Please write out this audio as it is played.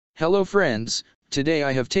Hello friends, today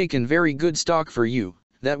I have taken very good stock for you,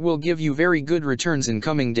 that will give you very good returns in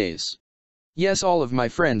coming days. Yes, all of my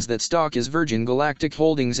friends, that stock is Virgin Galactic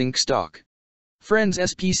Holdings Inc. stock. Friends,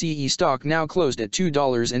 SPCE stock now closed at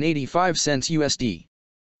 $2.85 USD.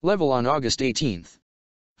 Level on August 18th.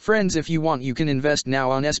 Friends, if you want you can invest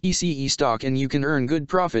now on SPCE stock and you can earn good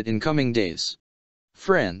profit in coming days.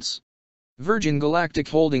 Friends. Virgin Galactic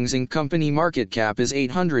Holdings Inc. company market cap is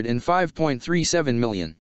 $805.37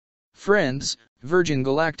 million. Friends, Virgin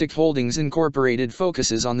Galactic Holdings Incorporated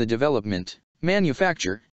focuses on the development,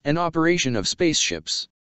 manufacture, and operation of spaceships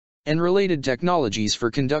and related technologies for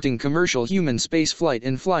conducting commercial human spaceflight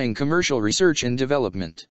and flying commercial research and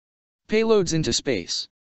development payloads into space.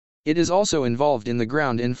 It is also involved in the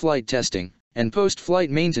ground and flight testing and post-flight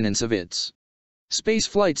maintenance of its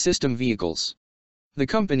spaceflight system vehicles. The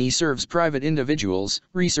company serves private individuals,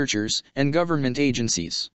 researchers, and government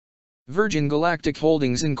agencies. Virgin Galactic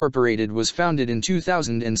Holdings Incorporated was founded in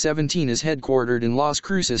 2017, is headquartered in Las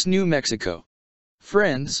Cruces, New Mexico.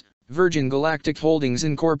 Friends, Virgin Galactic Holdings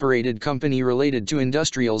Incorporated company related to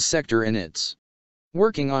industrial sector and its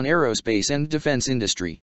working on aerospace and defense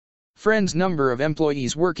industry. Friends, number of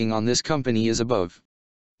employees working on this company is above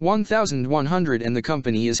 1,100 and the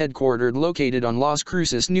company is headquartered located on Las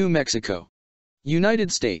Cruces, New Mexico,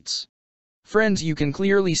 United States. Friends, you can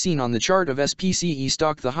clearly seen on the chart of SPCE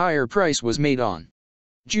stock the higher price was made on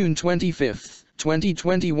June 25,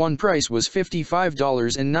 2021. Price was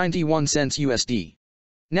 $55.91 USD.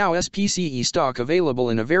 Now SPCE stock available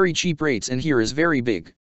in a very cheap rates, and here is very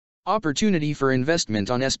big opportunity for investment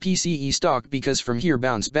on SPCE stock because from here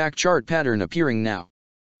bounce back chart pattern appearing now.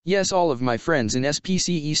 Yes, all of my friends, in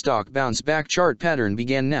SPCE stock bounce back chart pattern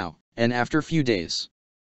began now, and after few days.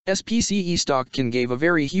 SPCE stock can give a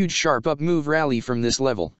very huge sharp up move rally from this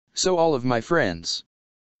level, so all of my friends,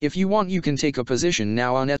 if you want you can take a position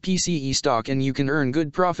now on SPCE stock and you can earn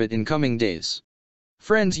good profit in coming days.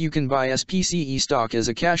 Friends, you can buy SPCE stock as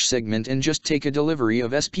a cash segment and just take a delivery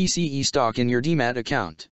of SPCE stock in your demat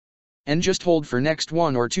account. And just hold for next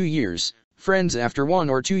 1 or 2 years. Friends, after 1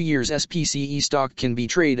 or 2 years SPCE stock can be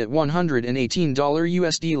traded at $118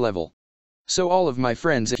 USD level. So all of my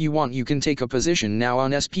friends, if you want you can take a position now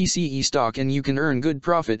on SPCE stock and you can earn good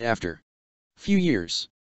profit after few years.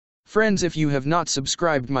 Friends, if you have not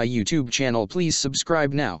subscribed my YouTube channel, please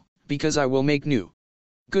subscribe now, because I will make new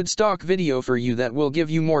good stock video for you that will give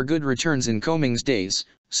you more good returns in coming days,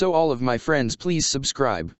 so all of my friends please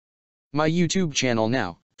subscribe my YouTube channel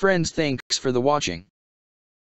now. Friends, thanks for the watching.